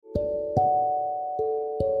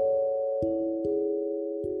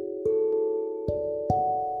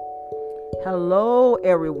Hello,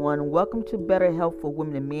 everyone. Welcome to Better Health for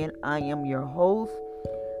Women and Men. I am your host,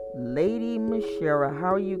 Lady Michelle.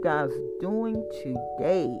 How are you guys doing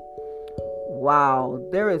today? Wow,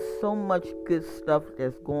 there is so much good stuff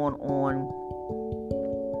that's going on,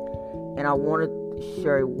 and I wanted to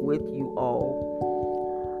share it with you all.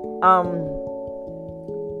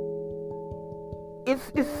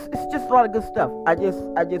 It's just a lot of good stuff. I just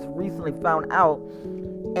recently found out,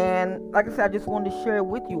 and like I said, I just wanted to share it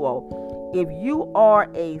with you all. If you are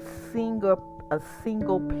a single parent,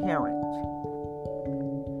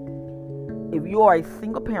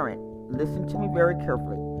 listen to me very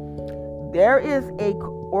carefully. There is a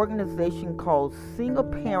organization called Single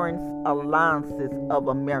Parents Alliances of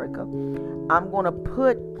America. I'm going to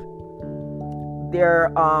put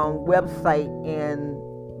their website in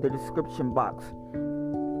the description box.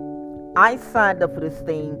 I signed up for this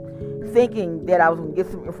thing thinking that I was going to get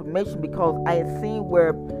some information because I had seen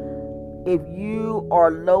where if you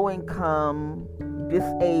are low income,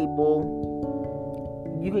 disabled,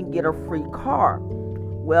 you can get a free car.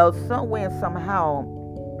 Well, some way and somehow,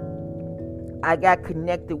 I got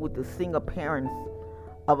connected with the Single Parents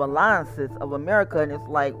of Alliances of America, and it's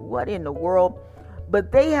like, what in the world?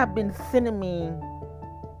 But they have been sending me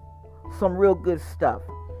some real good stuff.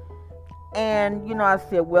 And, I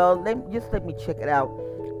said, well, let me check it out.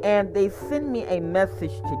 And they sent me a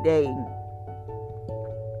message today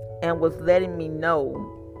and was letting me know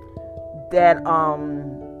that,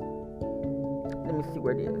 let me see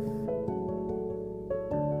where it is.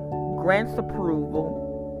 Grants approval.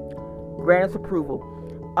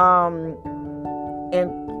 In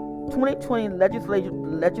 2020,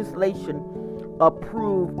 legislation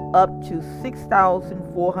approved up to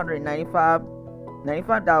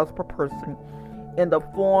 $6,495 per person in the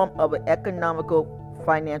form of an economical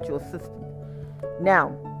financial assistance.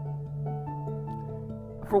 Now,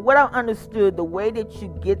 for what I understood, the way that you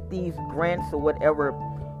get these grants or whatever,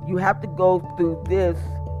 you have to go through this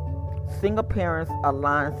Single Parents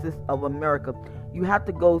Alliances of America. You have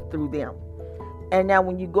to go through them. And now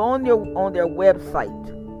when you go on their website,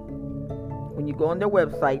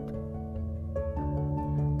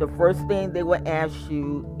 the first thing they will ask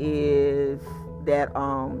you is that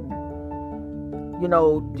how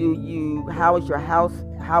is your house,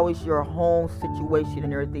 how is your home situation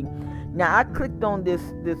and everything. Now I clicked on this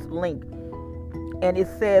link, and it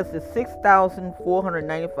says the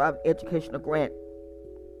 $6,495 educational grant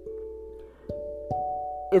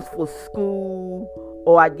is for school,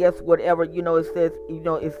 or I guess whatever,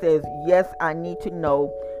 it says yes, I need to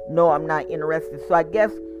know, no, I'm not interested. So I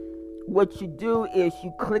guess what you do is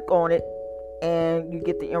you click on it and you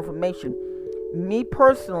get the information. Me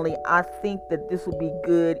personally, I think that this would be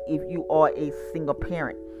good if you are a single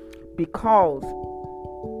parent, because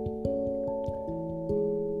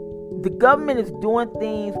the government is doing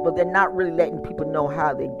things, but they're not really letting people know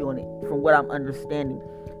how they're doing it, from what I'm understanding.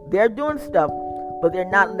 They're doing stuff, but they're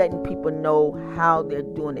not letting people know how they're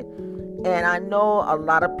doing it. And I know a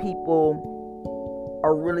lot of people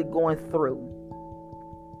are really going through.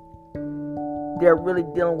 They're really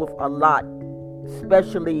dealing with a lot,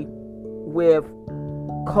 especially with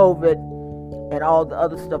COVID and all the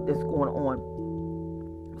other stuff that's going on.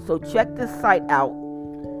 So check this site out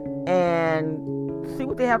and see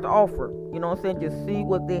what they have to offer. You know what I'm saying? Just see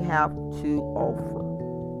what they have to offer.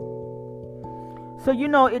 So,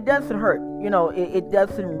 it doesn't hurt. It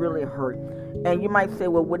doesn't really hurt. And you might say,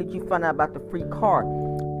 well, what did you find out about the free car?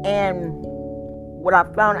 And what I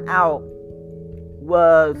found out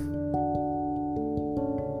was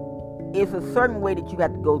it's a certain way that you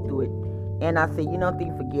have to go through it. And I said,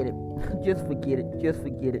 forget it. Just forget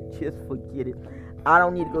it. I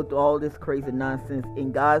don't need to go through all this crazy nonsense.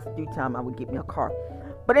 In God's due time, I will get me a car.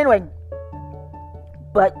 But anyway,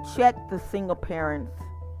 check the Single Parents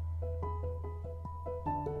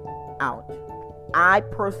out. I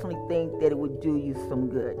personally think that it would do you some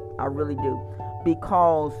good. I really do.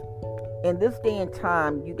 Because in this day and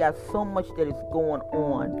time, you got so much that is going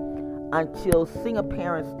on until single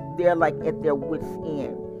parents, they're like at their wits'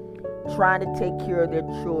 end, trying to take care of their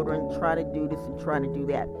children, trying to do this and trying to do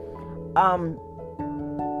that.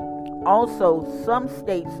 Also, some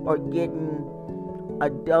states are getting a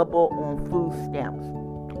double on food stamps.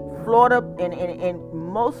 Florida and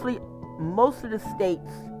most of the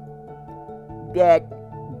states that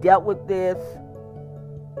dealt with this,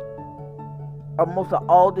 or most of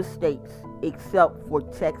all the states except for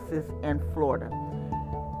Texas and Florida.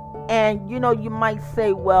 And you might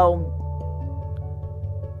say, well,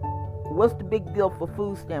 what's the big deal for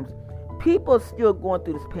food stamps? People are still going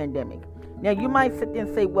through this pandemic. Now you might sit there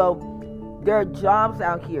and say, well, there are jobs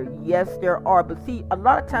out here. Yes, there are. But see, a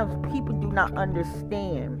lot of times people do do not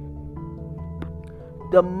understand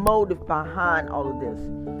the motive behind all of this.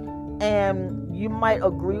 And you might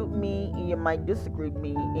agree with me and you might disagree with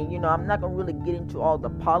me. And I'm not gonna really get into all the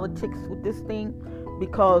politics with this thing,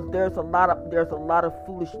 because there's a lot of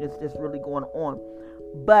foolishness that's really going on.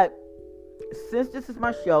 But since this is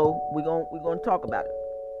my show, we're gonna talk about it.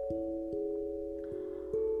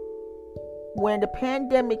 When the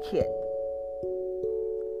pandemic hit,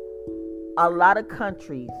 a lot of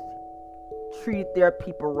countries treated their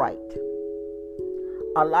people right.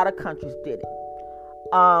 A lot of countries did it.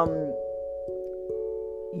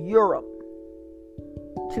 Europe,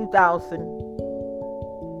 2,000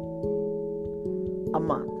 a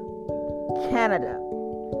month. Canada,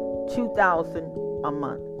 2,000 a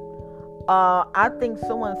month. I think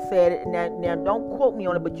someone said it. Now don't quote me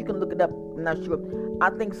on it, but you can look it up. I'm not sure. I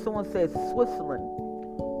think someone said Switzerland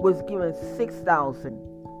was given 6,000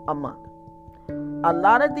 a month. A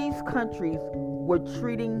lot of these countries were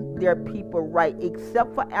treating their people right,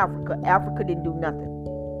 except for Africa. Africa didn't do nothing.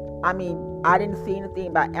 I mean, I didn't see anything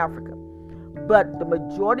about Africa. But the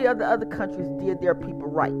majority of the other countries did their people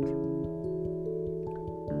right.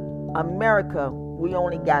 America, we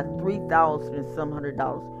only got $3,000 and some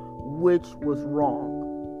 $100, which was wrong.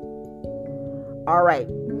 All right,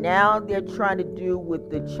 now they're trying to do with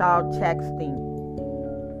the child tax thing.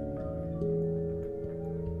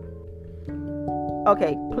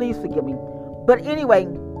 Okay, please forgive me. But anyway,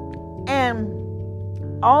 and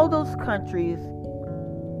all those countries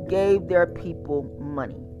gave their people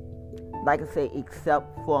money, like I say, except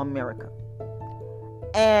for America.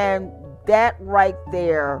 And that right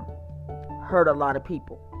there hurt a lot of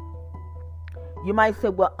people. You might say,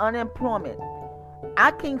 well, unemployment.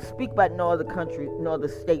 I can't speak about no other country, no other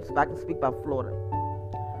states, but I can speak about Florida.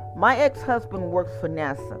 My ex-husband works for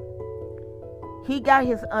NASA. He got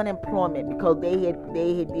his unemployment because they did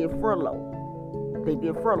furlough. They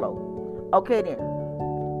did furlough. Okay then.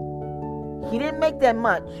 He didn't make that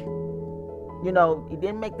much. He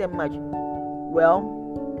didn't make that much. Well,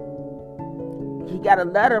 he got a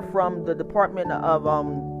letter from the Department of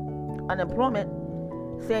Unemployment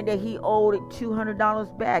saying that he owed it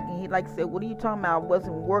 $200 back. And he said, what are you talking about? I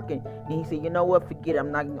wasn't working. And he said, you know what? Forget it.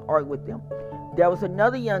 I'm not going to argue with them. There was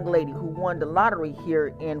another young lady who won the lottery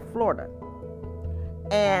here in Florida.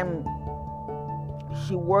 And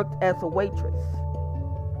she worked as a waitress.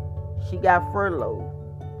 She got furloughed.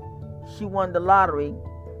 She won the lottery.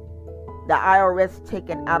 The IRS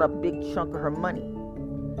taken out a big chunk of her money.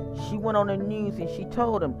 She went on the news and she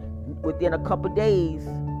told them within a couple days,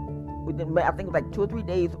 I think it was like 2 or 3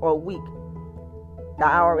 days or a week, the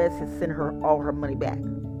IRS has sent her all her money back.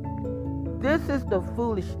 This is the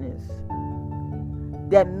foolishness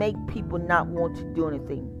that make people not want to do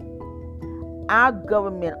anything. Our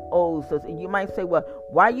government owes us. And you might say, well,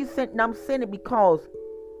 why are you sending? I'm saying it because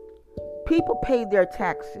people pay their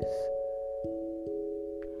taxes.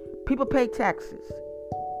 People pay taxes.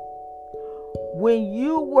 When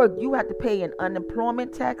you work, you have to pay in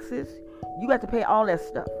unemployment taxes. You have to pay all that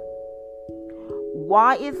stuff.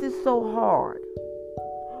 Why is it so hard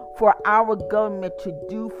for our government to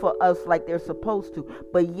do for us like they're supposed to?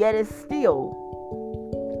 But yet it's still,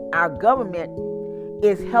 our government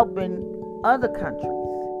is helping other countries.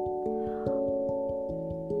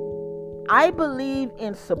 I believe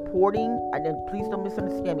in supporting, and please don't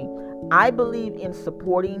misunderstand me. I believe in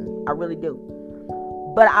supporting, I really do.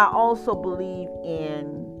 But I also believe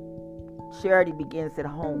in charity begins at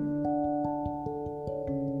home.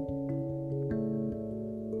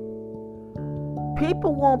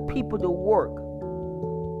 People want people to work,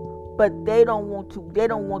 but they don't want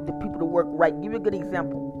the people to work right. Give you a good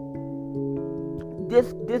example.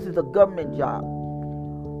 This is a government job.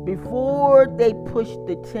 Before they pushed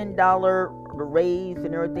the $10 raise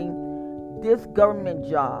and everything, this government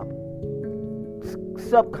job,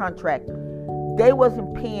 subcontract, they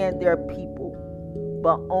wasn't paying their people,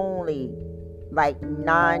 but only like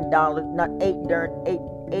 $9, not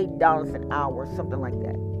 $8 an hour, something like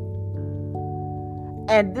that.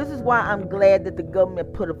 And this is why I'm glad that the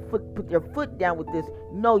government put their foot down with this.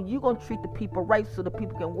 No, you're going to treat the people right so the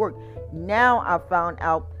people can work. Now I found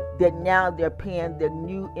out that now they're paying their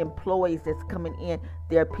new employees that's coming in,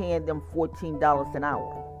 they're paying them $14 an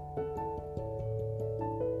hour.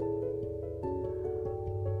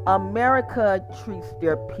 America treats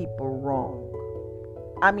their people wrong.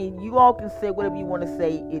 I mean, you all can say whatever you want to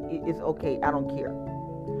say. It's okay. I don't care.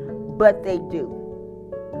 But they do.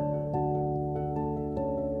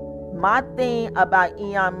 My thing about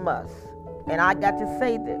Elon Musk, and I got to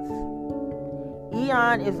say this,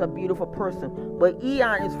 Elon is a beautiful person, but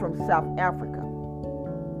Elon is from South Africa.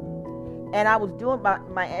 And I was doing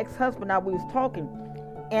my ex-husband and I, we was talking,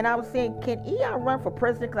 and I was saying, can Eon run for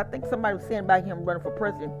president? Because I think somebody was saying about him running for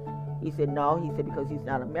president. He said, no. He said, because he's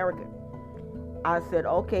not American. I said,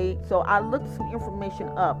 okay. So I looked some information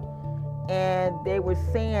up, and they were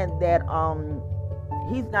saying that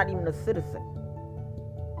he's not even a citizen.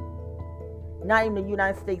 Not even a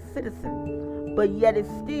United States citizen. But yet it's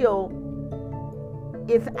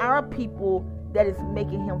our people that is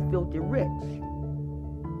making him filthy rich.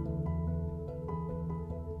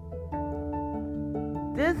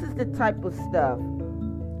 This is the type of stuff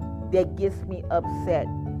that gets me upset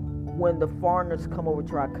when the foreigners come over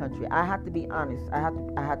to our country. I have to be honest. I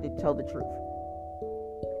have to tell the truth.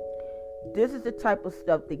 This is the type of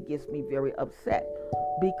stuff that gets me very upset,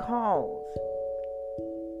 because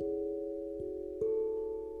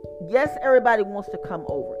yes, everybody wants to come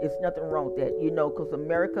over. It's nothing wrong with that, because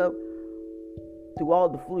America, through all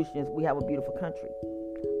the foolishness, we have a beautiful country.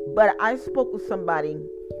 But I spoke with somebody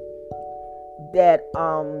that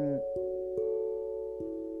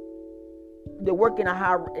that works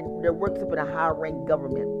up in a high rank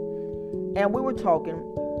government, and we were talking,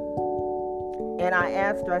 and I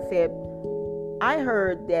asked her, I said, I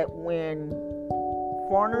heard that when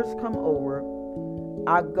foreigners come over,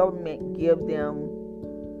 our government give them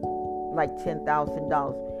like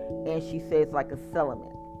 $10,000, and she says like a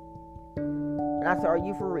settlement. And I said, are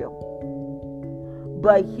you for real?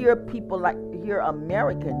 But here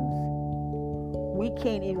Americans, we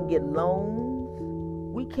can't even get loans.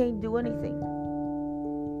 We can't do anything.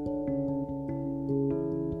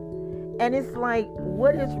 And it's like,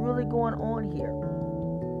 what is really going on here?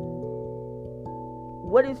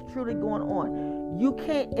 What is truly going on? You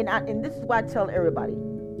can't, and this is why I tell everybody.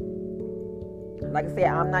 Like I say,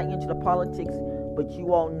 I'm not into the politics, but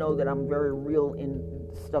you all know that I'm very real in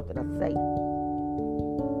the stuff that I say.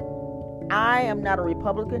 I am not a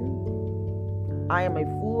Republican. I am a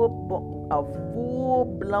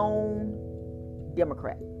full-blown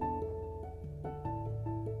Democrat.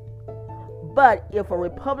 But if a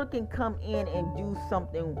Republican come in and do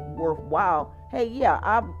something worthwhile, hey, yeah,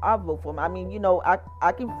 I'll vote for him. I mean,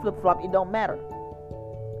 I can flip-flop. It don't matter.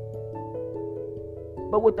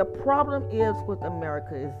 But what the problem is with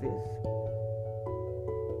America is this.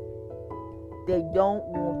 They don't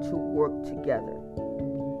want to work together.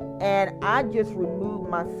 And I just removed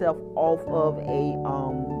myself off of a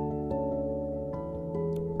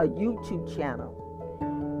YouTube channel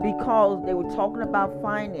because they were talking about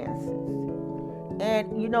finances.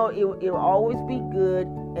 And, it'll always be good.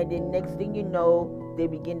 And then next thing you know, they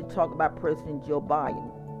begin to talk about President Joe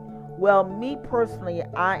Biden. Well, me personally,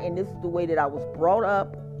 and this is the way that I was brought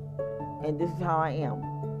up, and this is how I am.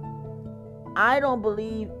 I don't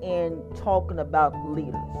believe in talking about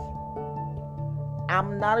leaders.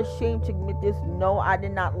 I'm not ashamed to admit this. No, I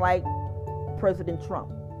did not like President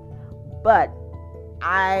Trump. But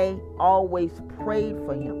I always prayed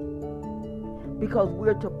for him, because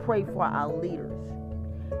we're to pray for our leaders.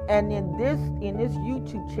 And in this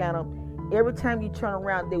YouTube channel, every time you turn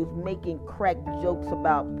around, they was making crack jokes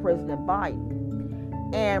about President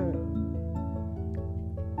Biden. And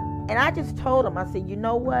I just told them, I said, you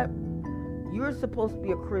know what? You're supposed to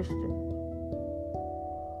be a Christian.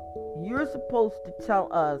 You're supposed to tell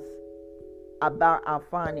us about our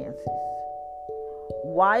finances.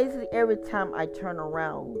 Why is it every time I turn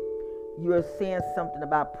around, you're saying something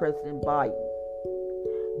about President Biden?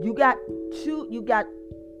 You got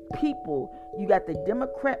people. You got the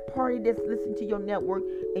Democrat Party that's listening to your network,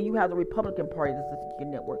 and you have the Republican Party that's listening to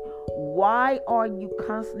your network. Why are you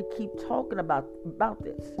constantly keep talking about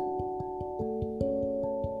this?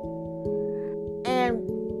 And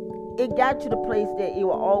it got to the place that it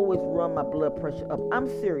will always run my blood pressure up. I'm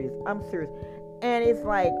serious. And it's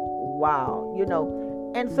like, wow,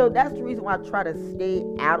 And so that's the reason why I try to stay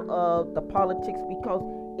out of the politics, because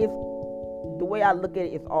it's the way I look at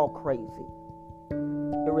it, it's all crazy.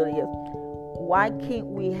 It really is. Why can't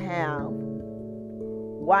we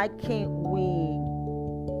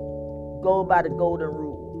go by the golden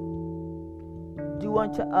rule? Do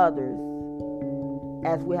unto others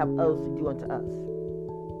as we have others to do unto us.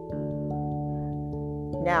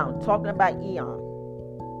 Now, talking about Eon.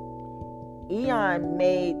 Eon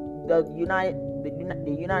made the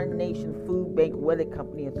United Nations Food Bank Weather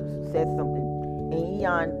Company said something,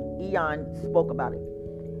 and Eon spoke about it.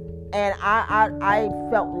 And I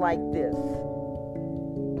felt like this.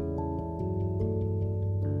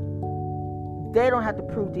 They don't have to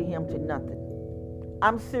prove to him to nothing.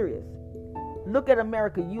 I'm serious. Look at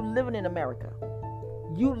America. You living in America.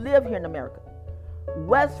 You live here in America.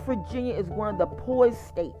 West Virginia is one of the poorest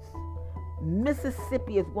states.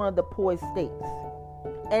 Mississippi is one of the poorest states.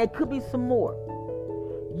 And it could be some more.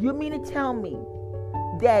 You mean to tell me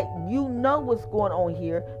that you know what's going on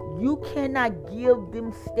here? You cannot give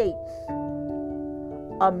them states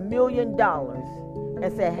 $1 million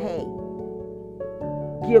and say, hey,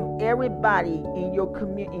 give everybody in your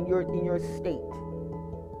community, in your state,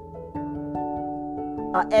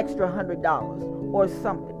 an extra $100 or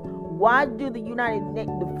something. Why do the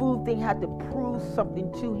food thing have to prove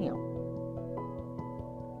something to him?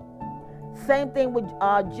 Same thing with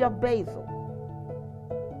Jeff Bezos.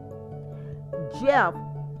 Jeff,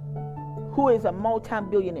 who is a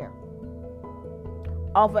multi-billionaire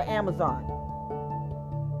off of Amazon.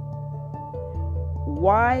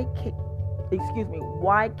 Why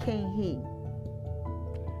can't he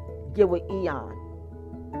get with Elon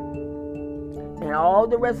and all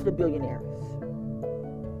the rest of the billionaires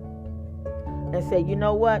and say, you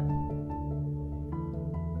know what?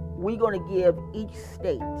 We're going to give each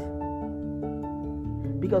state,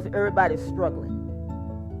 because everybody's struggling,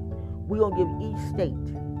 we're going to give each state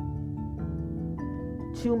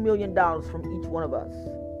 $2 million from each one of us,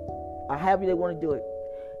 or however they want to do it.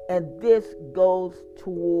 And this goes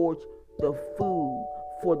towards the food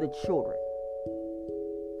for the children.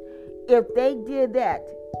 If they did that,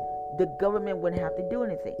 the government wouldn't have to do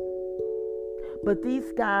anything. But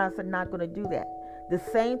these guys are not going to do that. The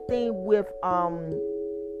same thing with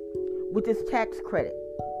this tax credit.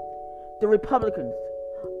 The Republicans,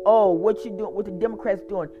 oh, what you doing? What the Democrats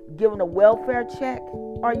doing? Giving a welfare check?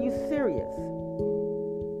 Are you serious?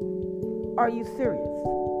 Are you serious?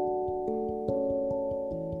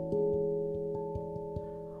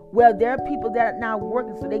 Well, there are people that are now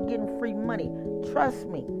working, so they're getting free money. Trust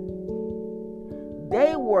me.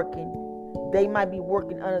 They working. They might be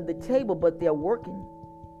working under the table, but they're working.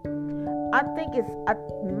 My thing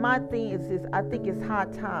is this. I think it's high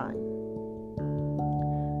time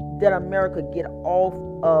that America get off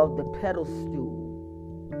of the pedestal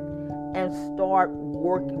and start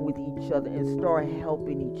working with each other and start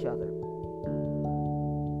helping each other.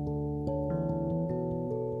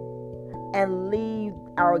 And leave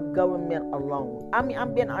our government alone. I mean,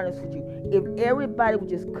 I'm being honest with you. If everybody would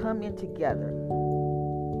just come in together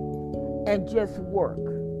and just work,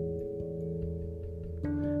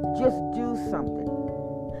 just do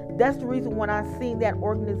something. That's the reason when I seen that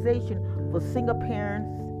organization for single parents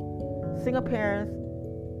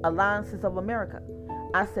Alliances of America,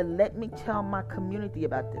 I said, let me tell my community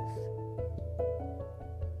about this.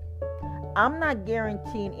 I'm not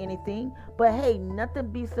guaranteeing anything, but hey, nothing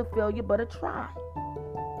beats a failure but a try.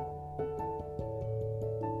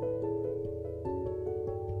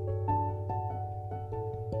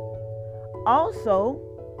 Also,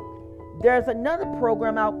 there's another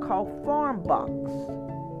program out called Farm Box,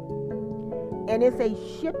 and it's a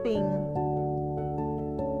shipping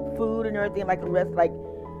food and everything like the rest, like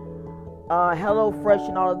Hello Fresh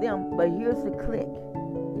and all of them. But here's the click: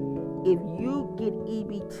 if you get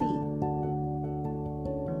EBT,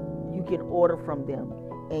 you can order from them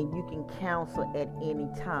and you can cancel at any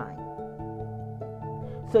time.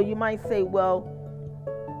 So you might say, well,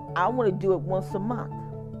 I want to do it once a month.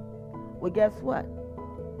 Well, guess what?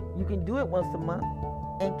 You can do it once a month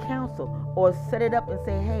and cancel, or set it up and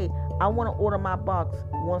say, hey, I want to order my box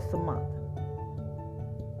once a month.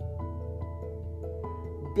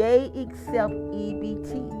 They accept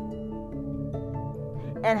EBT.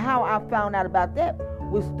 And how I found out about that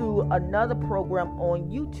was through another program on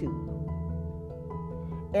YouTube.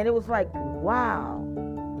 And it was like, wow,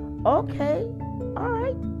 okay, all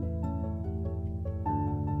right.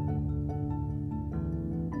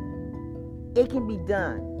 It can be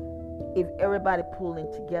done if everybody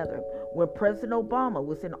pulling together. When President Obama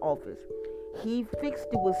was in office, he fixed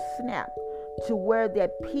it with SNAP to where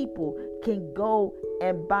that people can go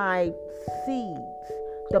and buy seeds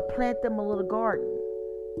to plant them a little garden.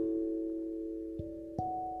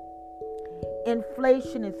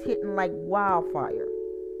 Inflation is hitting like wildfire.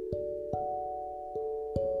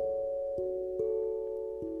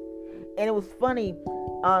 And it was funny,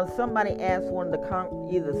 somebody asked one of the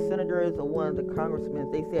either senators or one of the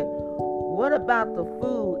congressmen, they said, what about the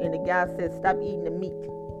food? And the guy said, stop eating the meat.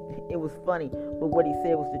 It was funny, but what he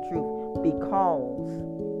said was the truth, because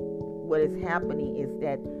what is happening is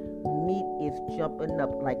that meat is jumping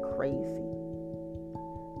up like crazy.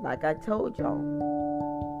 Like I told y'all.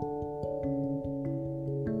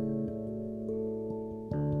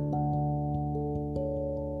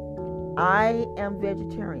 I am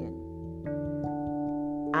vegetarian.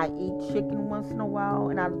 I eat chicken once in a while,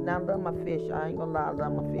 and I love my fish. I ain't gonna lie, I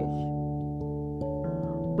love my fish.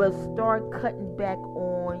 But start cutting back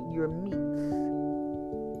on your meats.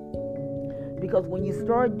 Because when you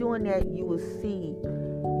start doing that, you will see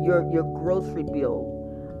your grocery bill.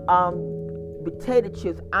 Potato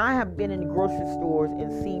chips. I have been in grocery stores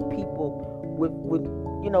and seen people with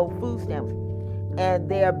food stamps, and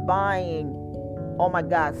they're buying, oh my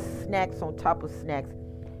God, snacks on top of snacks,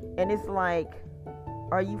 and it's like,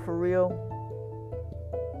 are you for real?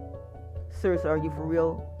 Seriously, are you for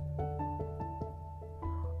real?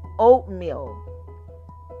 Oatmeal.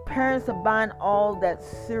 Parents are buying all that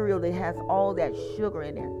cereal that has all that sugar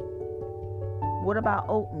in it. What about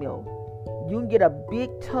oatmeal? You can get a big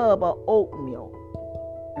tub of oatmeal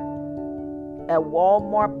at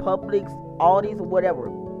Walmart, Publix, Aldi's, or whatever,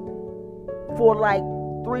 for like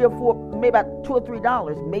 $3 or $4, maybe about $2 or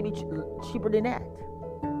 $3, maybe cheaper than that.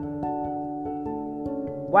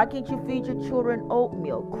 Why can't you feed your children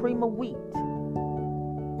oatmeal, cream of wheat?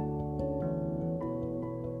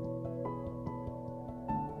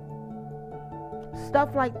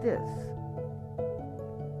 Stuff like this.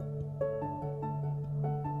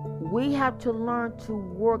 We have to learn to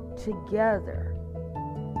work together.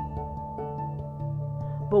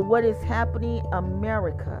 But what is happening?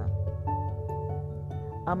 America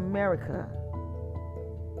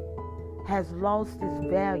has lost its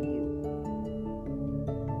value.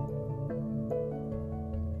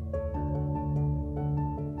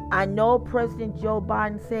 I know President Joe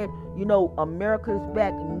Biden said, America is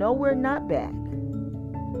back. No, we're not back.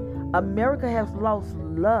 America has lost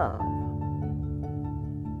love.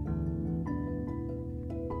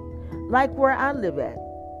 Like where I live at,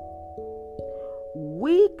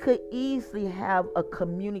 we could easily have a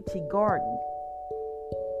community garden.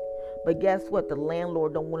 But guess what? The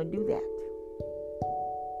landlord don't want to do that.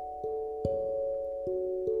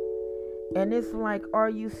 And it's like, are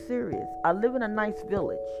you serious? I live in a nice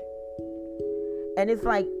village. And it's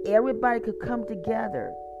like everybody could come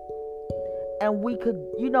together and we could,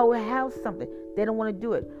 have something. They don't want to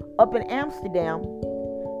do it. Up in Amsterdam,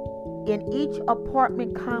 in each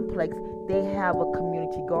apartment complex, they have a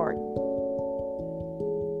community garden.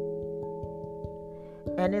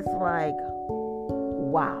 And it's like,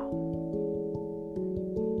 wow.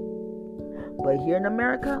 But here in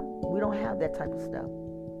America, we don't have that type of stuff.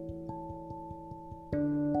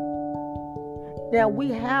 Now, we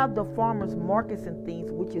have the farmers markets and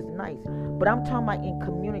things, which is nice. But I'm talking about in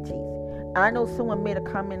communities. I know someone made a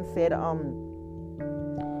comment and said,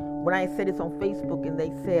 when I said this on Facebook, and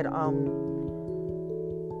they said,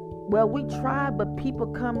 well, we tried, but people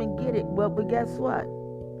come and get it. Well, but guess what?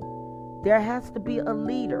 There has to be a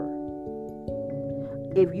leader.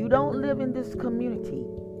 If you don't live in this community,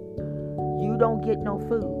 you don't get no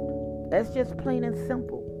food. That's just plain and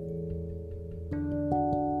simple.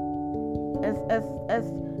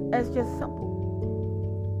 It's just simple.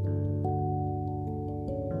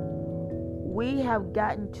 We have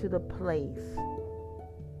gotten to the place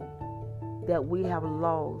that we have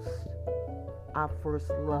lost our first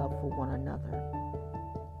love for one another.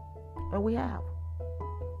 And we have.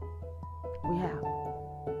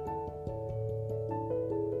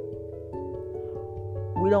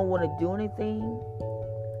 We don't want to do anything.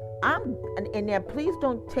 And now please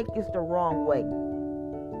don't take this the wrong way.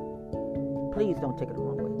 Please don't take it the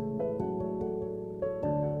wrong way.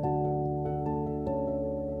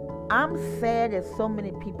 I'm sad that so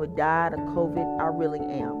many people died of COVID. I really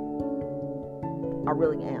am.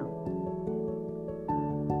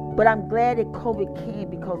 But I'm glad that COVID came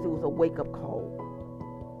because it was a wake-up call.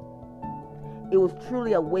 It was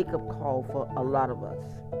truly a wake-up call for a lot of us.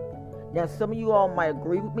 Now, some of you all might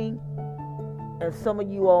agree with me, and some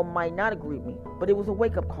of you all might not agree with me, but it was a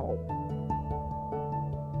wake-up call.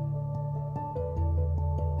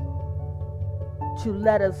 To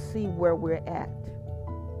let us see where we're at.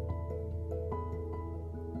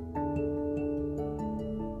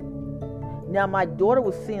 Now, my daughter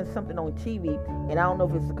was seeing something on TV, and I don't know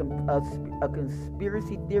if it's a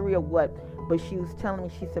conspiracy theory or what, but she was telling me,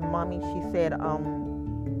 she said, Mommy, she said,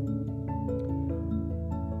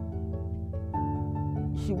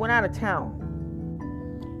 she went out of town.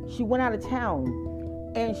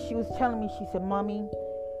 And she was telling me, she said, Mommy,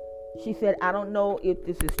 she said, I don't know if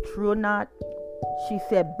this is true or not. She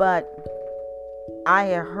said, but I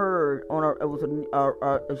had heard on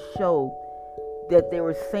a show that they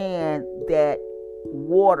were saying that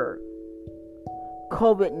water,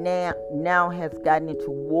 COVID now has gotten into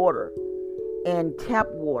water and tap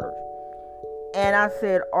water. And I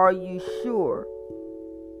said, are you sure?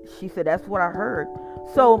 She said, that's what I heard.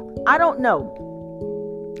 So I don't know.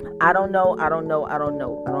 I don't know.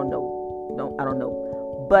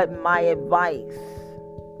 But my advice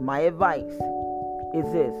is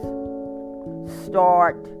this: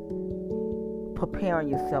 start preparing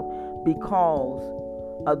yourself, because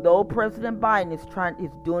Although President Biden is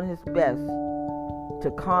doing his best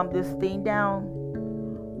to calm this thing down,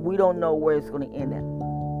 we don't know where it's going to end at.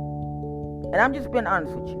 And I'm just being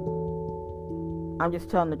honest with you. I'm just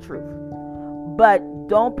telling the truth. But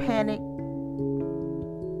don't panic.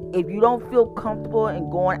 If you don't feel comfortable in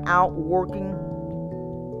going out working,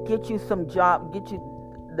 get you some job, get you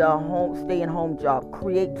the stay at home job,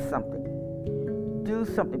 create something, do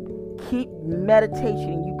something, keep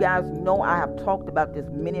meditation. You guys know I have talked about this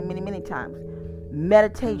many times.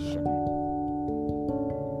 Meditation.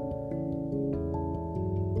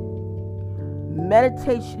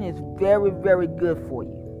 Meditation is very good for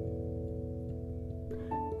you.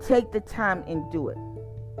 Take the time and do it.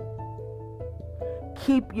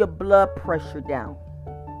 Keep your blood pressure down.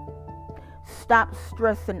 Stop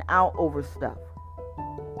stressing out over stuff.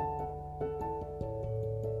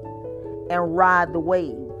 And ride the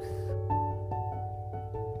waves.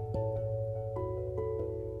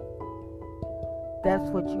 That's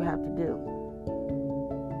what you have to do.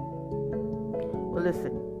 Well,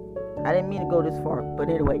 listen, I didn't mean to go this far, but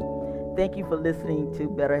anyway, thank you for listening to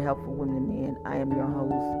Better Health for Women and Men. I am your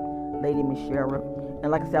host, Lady Michelle.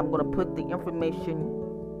 And like I said, I'm going to put the information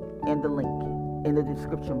and the link in the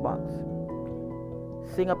description box.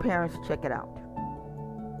 Single parents, check it out.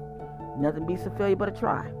 Nothing beats a failure but a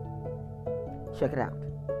try. Check it out.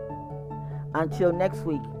 Until next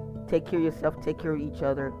week, take care of yourself, take care of each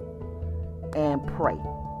other, and pray.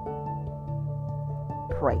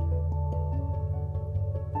 Pray.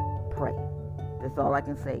 Pray. That's all I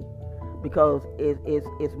can say. Because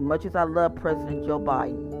as much as I love President Joe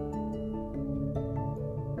Biden,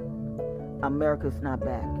 America's not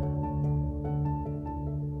back.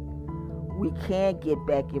 We can get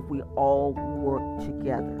back if we all work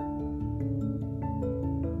together.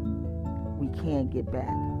 We can get back.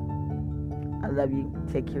 I love you.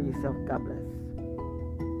 Take care of yourself. God bless.